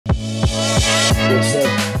What's up,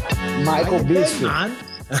 Michael Bisping? Man?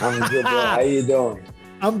 I'm good, bro. How you doing?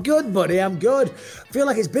 I'm good, buddy. I'm good. Feel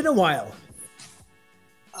like it's been a while.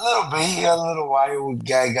 A little bit, a little while. We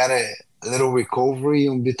got a little recovery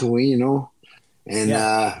in between,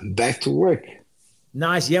 and back to work.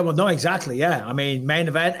 Nice. Yeah, well, no, exactly. Yeah. I mean, main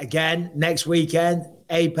event again next weekend,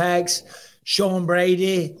 Apex, Sean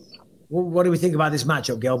Brady. What do we think about this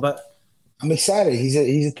matchup, Gilbert? I'm excited. He's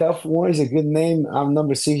a tough one. He's a good name. I'm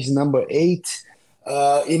number 6, number 8.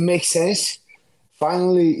 It makes sense.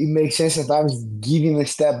 Finally, it makes sense. Sometimes giving a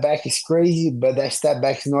step back is crazy, but that step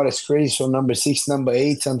back is not as crazy. So number 6, number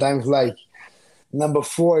 8, sometimes like number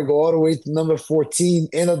 4, go all the way to number 14,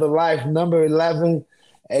 end of the life, number 11.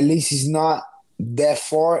 At least he's not that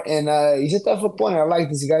far. And he's a tough opponent. I like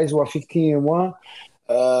this guy. He's 15-1.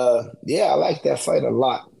 I like that fight a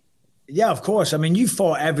lot. Yeah, of course. I mean, you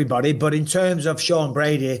fought everybody, but in terms of Sean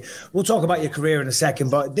Brady, we'll talk about your career in a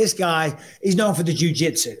second. But this guy, he's known for the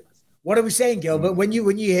jiu-jitsu. What are we saying, Gilbert? When you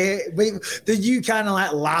hear, did you kind of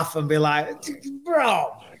like laugh and be like,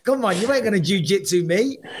 bro, come on, you ain't gonna jiu-jitsu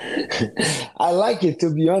me? I like it,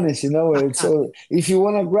 to be honest. So if you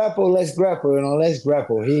want to grapple, let's grapple. Let's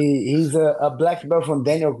grapple. He's a black belt from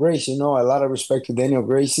Daniel Gracie. A lot of respect to Daniel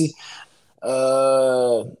Gracie.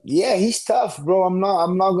 He's tough, bro. I'm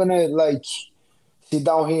not gonna like sit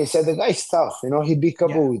down here and say the guy's tough. He beat a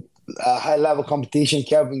couple high level competition,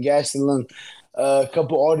 Kelvin Gastelum, a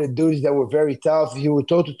couple other dudes that were very tough. He was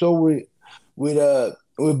toe to toe with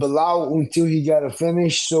Belal until he got a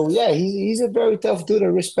finish. So yeah, he's a very tough dude. I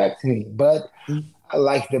respect him, but I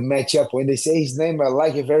like the matchup. When they say his name, I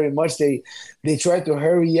like it very much. They try to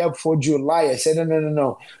hurry up for July. I said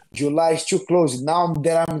no. July is too close. Now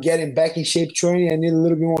that I'm getting back in shape training, I need a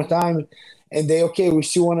little bit more time. And we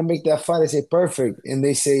still want to make that fight. I say perfect. And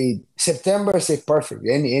they say September. I say perfect.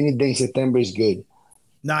 Any day in September is good.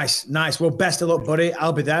 Nice. Well, best of luck, buddy.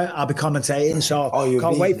 I'll be there. I'll be commentating, so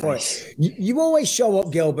can't wait for it. You always show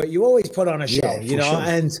up, Gilbert. You always put on a show, Sure.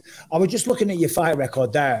 And I was just looking at your fight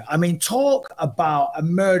record there. I mean, talk about a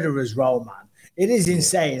murderer's row, man. It is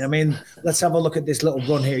insane. I mean, let's have a look at this little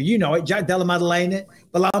run here. You know it. Jack Della Maddalena,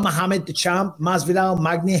 Belal Muhammad, the champ, Masvidal,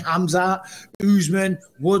 Magny, Hamzat, Usman,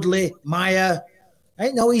 Woodley, Maya.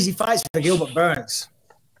 Ain't no easy fights for Gilbert Burns.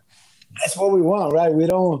 That's what we want, right? We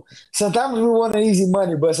don't. Sometimes we want an easy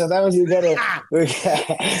money, but sometimes we gotta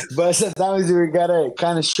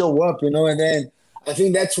kind of show up, And then I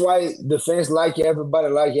think that's why the fans like it. Everybody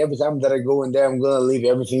like it. Every time that I go in there, I'm gonna leave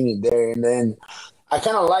everything in there, and then I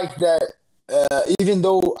kind of like that. Even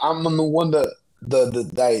though I'm on on the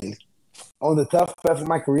tough path of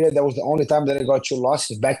my career, that was the only time that I got 2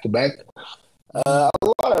 losses back to back. A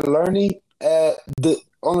lot of learning.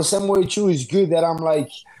 On the same way too, it's good that I'm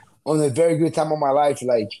like on a very good time of my life,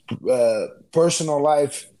 like personal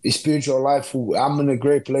life, spiritual life. I'm in a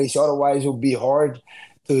great place. Otherwise, it would be hard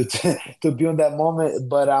to be on that moment.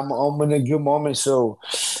 But I'm in a good moment. So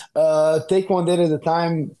take one day at a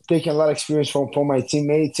time, taking a lot of experience from my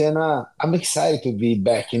teammates. And I'm excited to be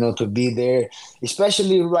back, to be there,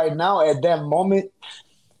 especially right now at that moment.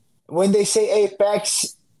 When they say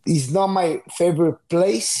Apex is not my favorite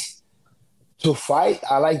place to fight,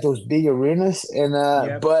 I like those big arenas,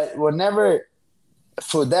 but whenever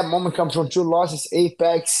for that moment comes from 2 losses,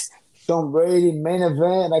 Apex, Sean Brady, main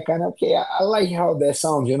event, I like how that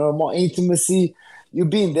sounds, more intimacy.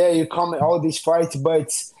 You've been there, you comment all these fights,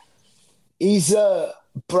 but it's a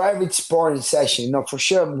private sparring session. For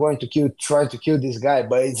sure I'm going to try to kill this guy,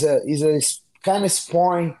 but it's a kind of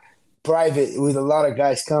sparring private with a lot of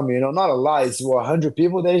guys coming, not a lot, it's 100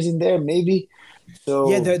 people that is in there, maybe.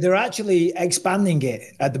 So, yeah, they're actually expanding it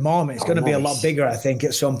at the moment. It's going to be a lot bigger, I think,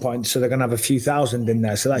 at some point. So they're going to have a few thousand in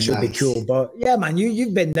there. So that should be cool. But yeah, man,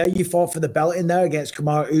 you've been there. You fought for the belt in there against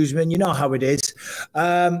Kamaru Usman. You know how it is.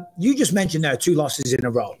 You just mentioned there 2 losses in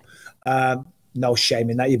a row. No shame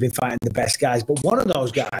in that. You've been fighting the best guys. But one of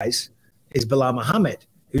those guys is Belal Muhammad,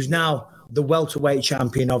 who's now the welterweight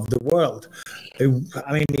champion of the world. He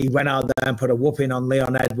went out there and put a whooping on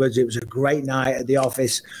Leon Edwards. It was a great night at the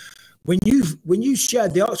office. When you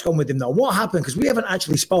shared the octagon with him, though, what happened? Because we haven't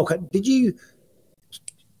actually spoken. Did you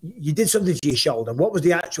did something to your shoulder? What was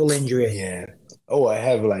the actual injury? Yeah. Oh, I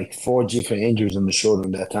have like 4 different injuries on the shoulder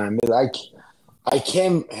at that time. Like I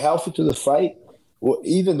came healthy to the fight. Well,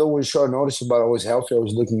 even though it was short notice, but I was healthy. I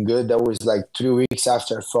was looking good. That was like 3 weeks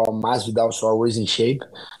after I fought Masvidal, so I was in shape.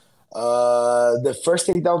 The first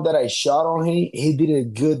takedown that I shot on him, he did a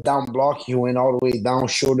good down block. He went all the way down,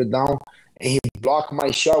 shoulder down, and he blocked my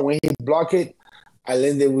shot. When he blocked it, I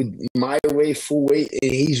landed with my weight, full weight,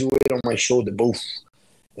 and his weight on my shoulder, both.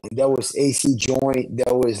 And that was AC joint.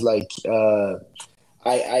 That was like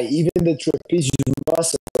I even the trapezius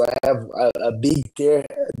muscle, I have a big tear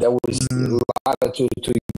that was a lot to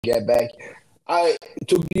get back.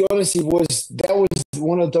 To be honest, that was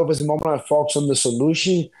one of the toughest moments. I focused on the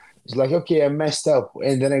solution. It's like, okay, I messed up,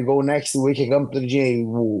 and then I go next week. I come to the gym.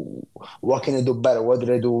 What can I do better? What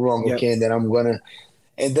did I do wrong? Yep. Okay, and then I'm gonna.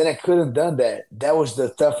 And then I couldn't done that. That was the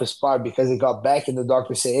toughest part because I got back and the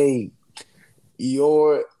doctor said, "Hey,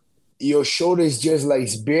 your shoulder is just like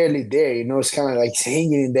it's barely there. You know, it's kind of like it's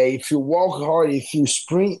hanging in there. If you walk hard, if you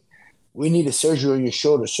sprint, we need a surgery on your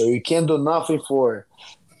shoulder. So you can't do nothing for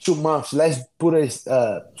 2 months. Let's put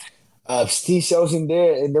stem cells in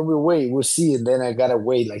there, and then we wait. We'll see." And then I gotta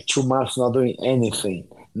wait like 2 months, not doing anything,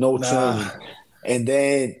 no training. And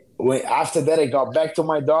then after that, I got back to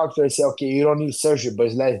my doctor. I said, "Okay, you don't need surgery,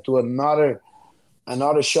 but let's do another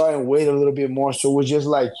shot and wait a little bit more." So it was just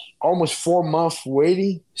like almost 4 months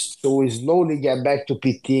waiting. So we slowly get back to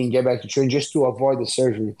PT and get back to training just to avoid the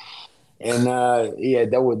surgery. And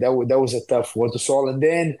that was a tough one to solve. And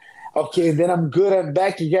then, okay, then I'm good. I'm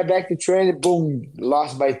back. You get back to training. Boom,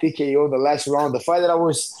 lost by TKO the last round. The fight that I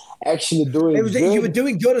was actually doing good. You were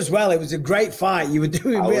doing good as well. It was a great fight. You were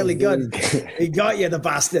doing really good. He got you, the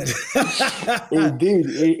bastard. He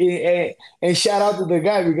did. And shout out to the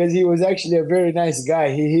guy because he was actually a very nice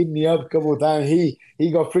guy. He hit me up a couple of times.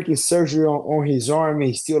 He got freaking surgery on his arm.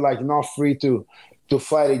 He's still like not free to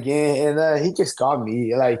fight again. And he just got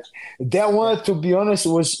me. Like that one, to be honest,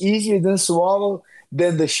 was easier than swallow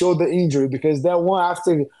than the shoulder injury because that one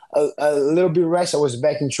after a little bit rest, I was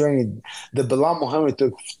back in training. The Belal Muhammad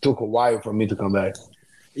took a while for me to come back.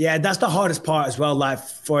 Yeah, that's the hardest part as well. Like,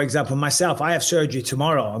 for example, myself, I have surgery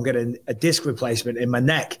tomorrow. I'm getting a disc replacement in my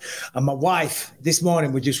neck. And my wife, this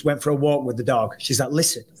morning, we just went for a walk with the dog. She's like,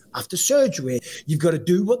 listen, after surgery, you've got to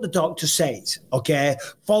do what the doctor says, okay?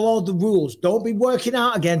 Follow the rules. Don't be working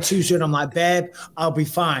out again too soon. I'm like, babe, I'll be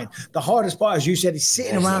fine. The hardest part, as you said, is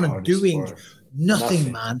sitting around and doing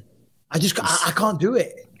nothing, man. I can't do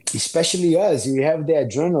it. Especially us, we have the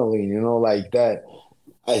adrenaline, you know, like that.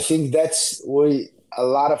 I think that's where a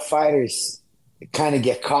lot of fighters kind of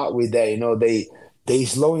get caught with that. You know, they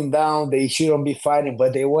slowing down, they shouldn't be fighting,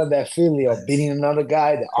 but they want that feeling of beating another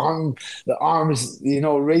guy, the arms, you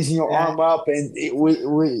know, raising your arm up, and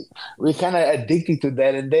we kind of addicted to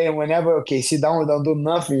that. And then whenever, okay, sit down and don't do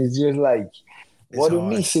nothing, it's just like, what do you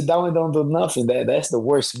mean sit down and don't do nothing? That's the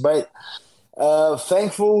worst. But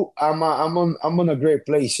thankful, I'm on a great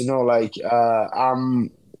place, you know, like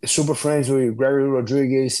I'm super friends with Gregory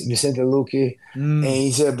Rodriguez, Vicente Luque, and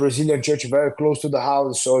he's a Brazilian church very close to the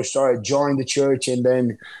house. So I started joining the church, and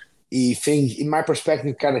then in my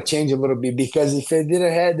perspective, kind of changed a little bit because if I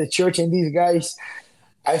didn't have the church and these guys,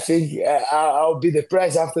 I think I'll be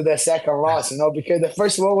depressed after that second loss, you know, because the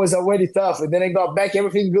first one was already tough, and then I got back,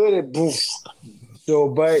 everything good, and boom. So,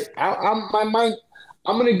 but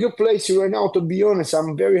I'm in a good place right now, to be honest.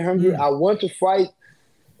 I'm very hungry. I want to fight.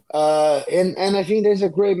 And I think there's a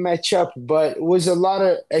great matchup, but it was a lot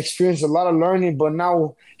of experience, a lot of learning, but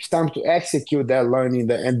now it's time to execute that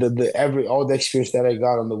learning all the experience that I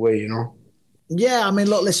got on the way, you know? Yeah, I mean,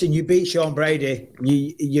 look, listen, you beat Sean Brady.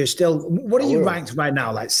 You're still, what are you ranked right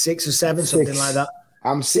now? Like 6 or 7, something like that?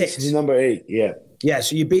 I'm 6, number 8, yeah. Yeah,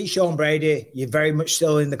 so you beat Sean Brady. You're very much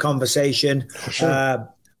still in the conversation. For sure.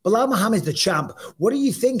 Belal Muhammad's the champ. What do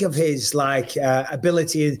you think of his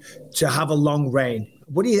ability to have a long reign?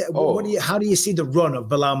 How do you see the run of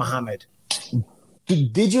Belal Muhammad?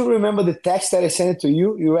 Did you remember the text that I sent to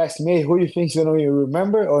you? You asked me who you think's going to win. You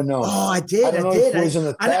remember or no? Oh, I did. I did.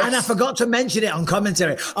 And I forgot to mention it on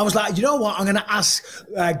commentary. I was like, you know what? I'm going to ask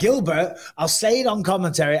Gilbert. I'll say it on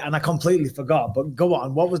commentary, and I completely forgot. But go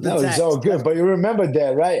on. What was the text? No, it's all good. But you remember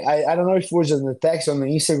that, right? I don't know if it was in the text on the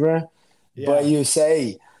Instagram, but you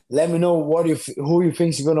say, let me know who you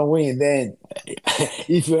think is gonna win. Then,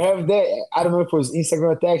 if you have that, I don't know if it was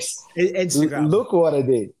Instagram text. Instagram. Look what I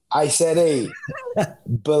did. I said, "Hey,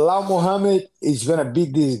 Belal Muhammad is gonna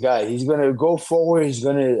beat this guy. He's gonna go forward. He's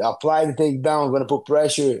gonna apply the takedown. Gonna put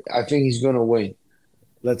pressure. I think he's gonna win."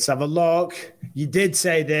 Let's have a look. You did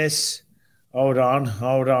say this. Hold on.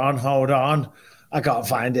 I can't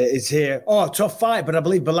find it. It's here. Oh, tough fight, but I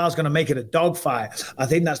believe Belal's going to make it a dog fight. I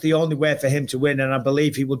think that's the only way for him to win, and I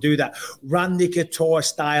believe he will do that. Randy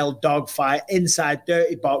Couture-style dog fight, inside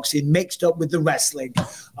dirty boxing, mixed up with the wrestling.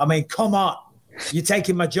 I mean, come on. You're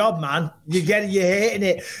taking my job, man. You're hitting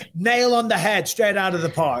it nail on the head straight out of the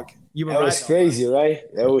park. You were That was crazy, right?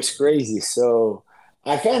 That was crazy. So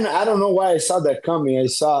I don't know why I saw that coming. I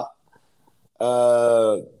saw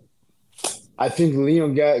I think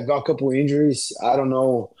Leon got a couple of injuries. I don't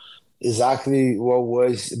know. exactly what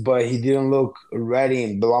was, but he didn't look ready,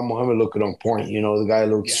 and Belal Muhammad looked on point. You know, the guy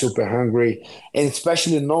looked super hungry, and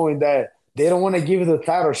especially knowing that they don't want to give the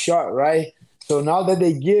title shot, right? So now that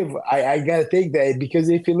they give, I gotta take that, because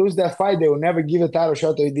if he lose that fight, they will never give a title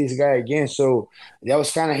shot to this guy again. So that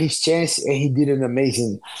was kind of his chance, and he did an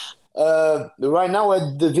amazing. Right now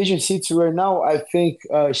at division seats right now, I think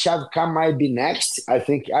Shavkat might be next. I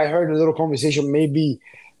think I heard a little conversation maybe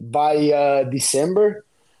by December.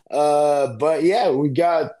 But yeah, we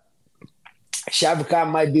got Shavkat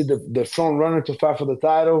might be the front runner to fight for the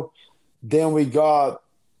title. Then we got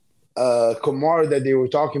Kamaru that they were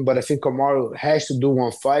talking, but I think Kamaru has to do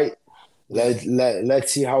one fight.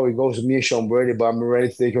 Let's see how it goes with me and Sean Brady, but I'm ready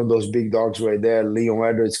to take on those big dogs right there. Leon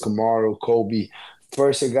Edwards, Kamaru, Kobe.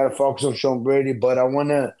 First, I got to focus on Sean Brady, but I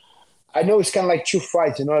know it's kind of like two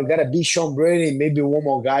fights, you know. I got to beat Sean Brady and maybe one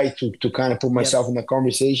more guy to kind of put myself in the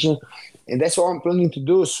conversation. And that's what I'm planning to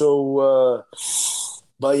do. So,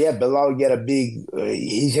 but yeah, Belal get a big,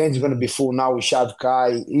 his hands going to be full now with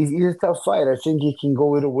Shavkat. He's a tough fight. I think he can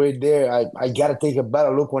go either way there. I got to take a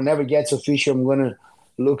better look. Whenever it gets official, I'm going to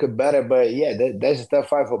look at better. But yeah, that's a tough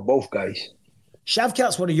fight for both guys.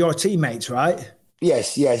 Shavkat's one of your teammates, right?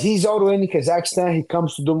 Yes. He's out in Kazakhstan. He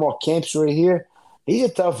comes to do more camps right here. He's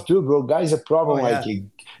a tough dude, bro. Guy's a problem. Like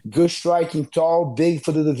good striking, tall, big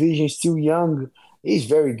for the division, still young. He's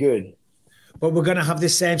very good. But we're going to have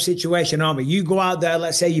this same situation, aren't we? You go out there,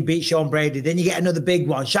 let's say you beat Sean Brady, then you get another big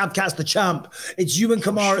one. Shavkat's the champ. It's you and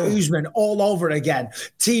Kamaru Usman all over again.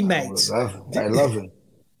 Teammates. I love it.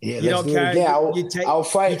 Yeah, you don't care. I'll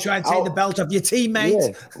fight. You try and take the belt off your teammates.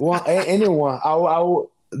 Yeah, well, anyone.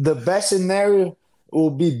 The best scenario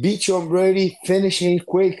will be beat Sean Brady, finish him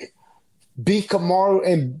quick, beat Kamaru,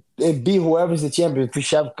 and beat whoever's the champion. For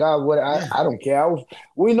Shavkat, I don't care.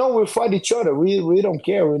 We know we fight each other. We don't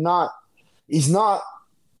care. We're not. He's not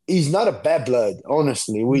a bad blood.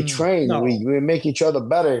 Honestly, we train. No. We make each other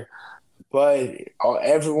better. But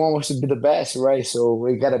everyone wants to be the best, right? So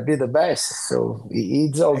we gotta be the best. So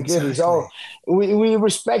it's all good. It's all we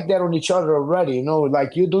respect that on each other already. You know,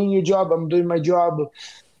 like you're doing your job, I'm doing my job.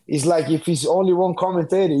 It's like if it's only one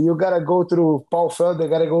commentator, you gotta go through Paul Felder,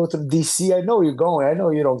 gotta go through DC. I know you're going. I know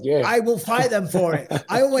you don't care. I will fight them for it.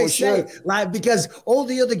 I always say, like, because all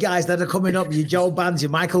the other guys that are coming up, your Joe Bands,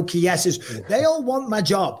 your Michael Chiesis, they all want my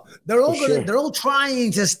job. They're all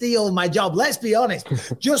trying to steal my job. Let's be honest.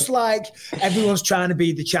 Just like everyone's trying to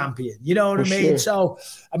be the champion. You know what I mean? Sure. So,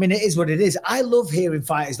 I mean, it is what it is. I love hearing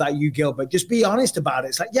fighters like you, Gilbert. Just be honest about it.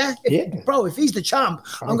 It's like, bro, if he's the champ,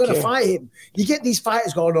 I'm going to fight him. You get these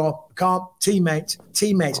fighters going, can't teammates.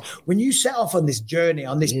 When you set off on this journey,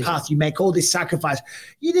 on this path, you make all this sacrifice.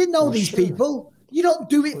 You didn't know these people. You don't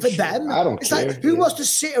do it for them. I don't care. Like, who wants to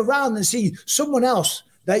sit around and see someone else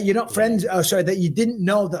that you're not friends, that you didn't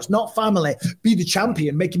know, that's not family, be the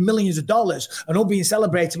champion, making millions of dollars and all being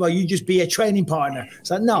celebrated while you just be a training partner?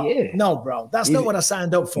 It's like, no, bro. That's not what I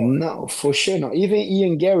signed up for. No, for sure. No. Even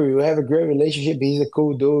Ian Garry, we have a great relationship. He's a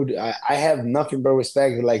cool dude. I have nothing but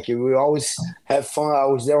respect. Like, we always have fun. I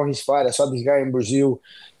was there on his fight. I saw this guy in Brazil.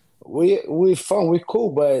 We're fun. We're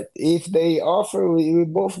cool. But if they offer, we're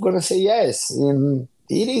both going to say yes. And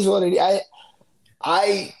it is what it is.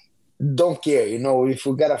 I don't care, you know. If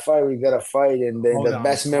we gotta fight, we gotta fight, and then the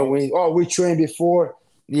best man wins. Oh, we trained before,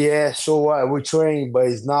 so what? We trained, but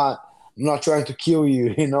I'm not trying to kill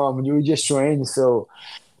you, you know. I mean, we just trained. So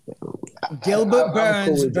Gilbert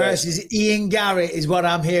Burns versus Ian Garry is what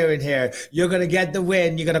I'm hearing here. You're gonna get the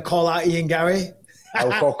win. You're gonna call out Ian Garry.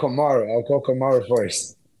 I'll call Kamaru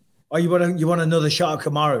first. Oh, you want another shot at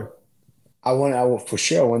Kamaru? I want for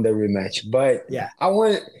sure. I want the rematch, but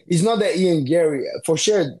it's not that Ian Garry. For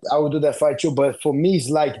sure, I will do that fight too. But for me, it's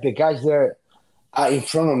like the guys that are in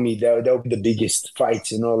front of me. They'll be the biggest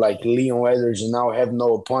fights. You know, like Leon Edwards now have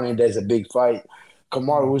no opponent. That's a big fight.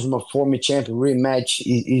 Kamaru Usman, former champion, rematch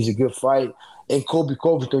is a good fight. And Kobe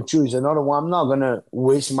Covington too is another one. I'm not gonna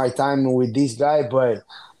waste my time with this guy, but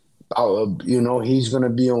you know, he's gonna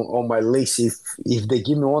be on my list. If they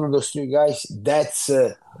give me one of those three guys, that's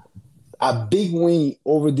a big win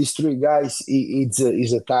over these three guys. It's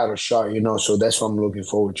a title shot, you know, so that's what I'm looking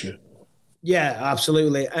forward to. Yeah,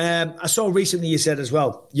 absolutely. I saw recently you said as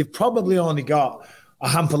well, you've probably only got a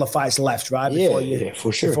handful of fights left, right?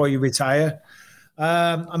 For sure. Before you retire.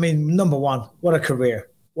 I mean, number one, what a career.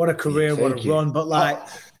 What a career, what a run. But like...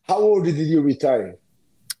 How old did you retire?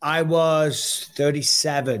 I was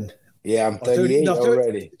 37. Yeah, I'm 38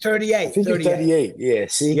 already. 38. I think 38. You're 38. Yeah,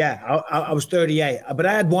 see? Yeah, I was 38, but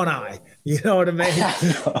I had one eye. You know what I mean?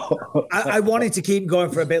 I wanted to keep going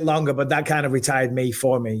for a bit longer, but that kind of retired me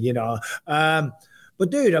for me, you know. But,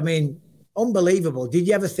 dude, I mean, unbelievable. Did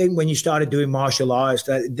you ever think when you started doing martial arts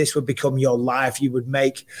that this would become your life? You would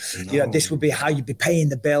make, this would be how you'd be paying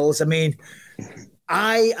the bills. I mean,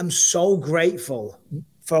 I am so grateful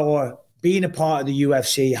for being a part of the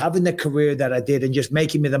UFC, having the career that I did, and just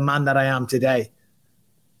making me the man that I am today.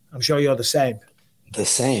 I'm sure you're the same. The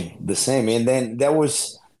same. And then that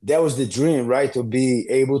was the dream, right? To be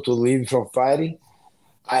able to live from fighting.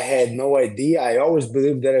 I had no idea. I always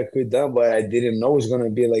believed that I could do, but I didn't know it was gonna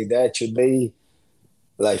be like that. Today,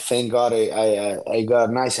 like, thank God, I got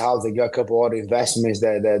a nice house. I got a couple other investments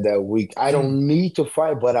that week. I don't need to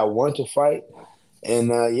fight, but I want to fight.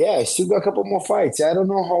 And I still got a couple more fights. I don't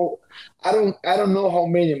know how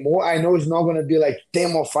many more. I know it's not gonna be like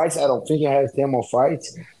 10 more fights. I don't think I have 10 more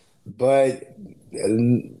fights, but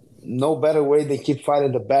no better way than keep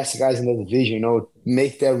fighting the best guys in the division.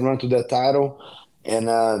 Make that run to the title. And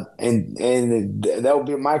that will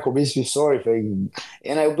be Michael Bisping's story.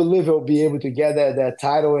 And I believe he'll be able to get that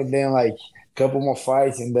title, and then like a couple more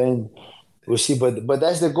fights, and then we'll see. But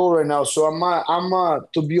that's the goal right now. So I'm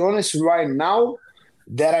to be honest, right now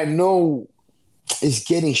that I know it's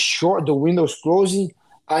getting short, the window's closing,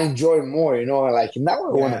 I enjoy more. Like now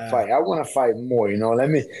I want to fight. I want to fight more.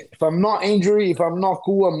 If I'm not injured, if I'm not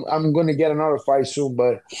cool, I'm gonna get another fight soon.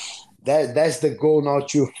 But that's the goal now,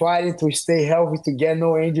 to fighting, to stay healthy, to get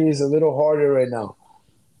no injuries. A little harder right now.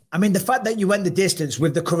 I mean, the fact that you went the distance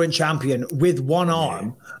with the current champion with one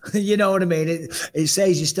arm, you know what I mean? It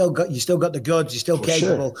says you still got the goods, you're still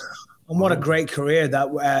capable. Sure. And what a great career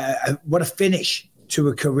what a finish to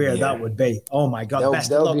a career that would be. Oh my God,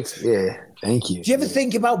 best of luck. Thank you. Do you ever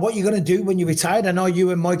think about what you're going to do when you're retired? I know you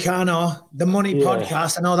and Moicano, the Money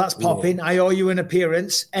podcast, I know that's popping. I owe you an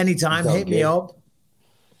appearance anytime. Hit me up.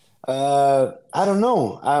 I don't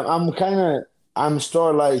know. I'm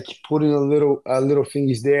start like putting a little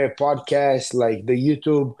things there. Podcast, like the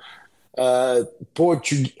YouTube,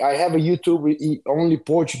 Portuguese. I have a YouTube only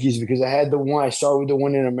Portuguese because I started with the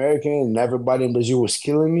one in America, and everybody in Brazil was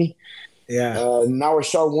killing me. Yeah. Now I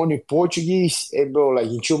start one in Portuguese. Bro, like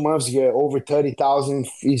in 2 months, get over 30,000.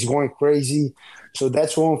 It's going crazy. So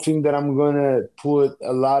that's one thing that I'm gonna put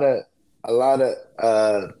a lot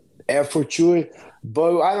of effort to it.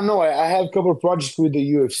 But I don't know. I have a couple of projects with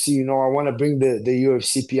the UFC. I want to bring the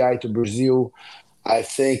UFC PI to Brazil. I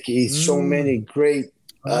think it's so many great.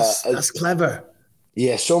 That's clever.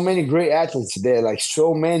 Yeah, so many great athletes there, like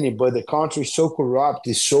so many. But the country is so corrupt,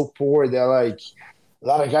 it's so poor. They're like a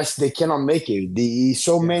lot of guys, they cannot make it.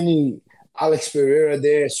 Many Alex Pereira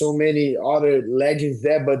there, so many other legends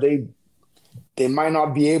there, but they might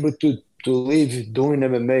not be able to live doing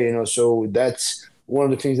MMA. So that's one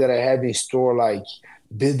of the things that I have in store, like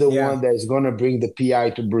be the one that's going to bring the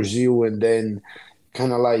PI to Brazil, and then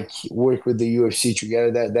kind of like work with the UFC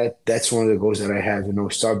together. That's one of the goals that I have,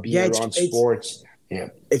 start being around sports. Yeah.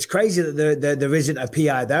 It's crazy that there isn't a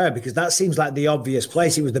PI there, because that seems like the obvious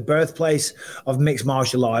place. It was the birthplace of mixed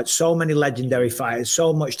martial arts. So many legendary fighters,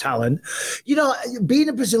 so much talent. Being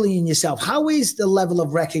a Brazilian yourself, how is the level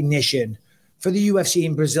of recognition for the UFC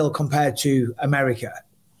in Brazil compared to America?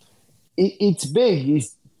 It's big.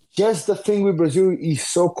 It's just the thing with Brazil is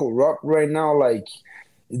so corrupt right now. Like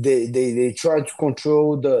they try to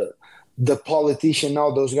control the politician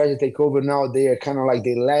now. Those guys that take over now, they are kind of like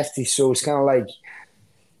they lefty. So it's kind of like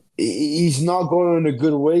he's not going in the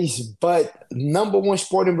good ways. But number one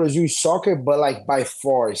sport in Brazil is soccer. But like by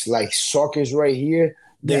far, it's like soccer is right here.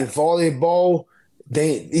 Then volleyball.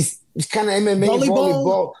 It's kind of MMA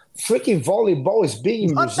volleyball. Freaking volleyball is big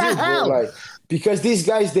in Brazil, bro. Like, because these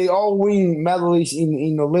guys, they all win medals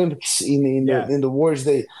in Olympics in the wars.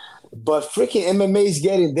 But freaking MMA is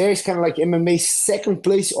getting there. It's kind of like MMA second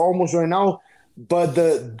place almost right now. But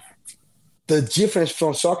the difference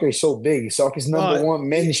from soccer is so big. Soccer is number one,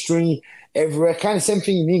 mainstream everywhere. Kind of same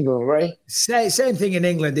thing in England, right? Same thing in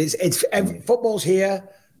England. It's football's here,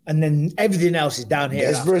 and then everything else is down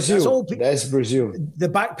here. That's Brazil. That's Brazil. The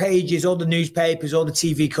back pages, all the newspapers, all the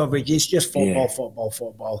TV coverage, it's just football.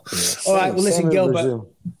 Yeah. All right, well, listen, Gilbert, Brazil.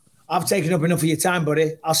 I've taken up enough of your time,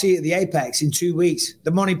 buddy. I'll see you at the Apex in 2 weeks.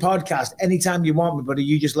 The Money Podcast, anytime you want me, buddy,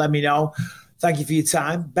 you just let me know. Thank you for your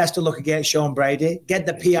time. Best of luck against Sean Brady. Get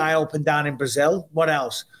the PI open down in Brazil. What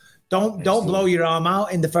else? Don't blow your arm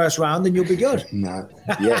out in the first round, and you'll be good. No.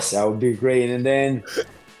 Yes, that would be great. And then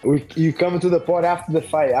you come to the pod after the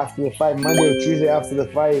fight. After the fight, Monday or Tuesday after the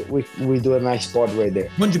fight, we do a nice pod right there.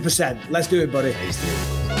 100%. Let's do it, buddy.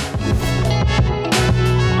 Nice,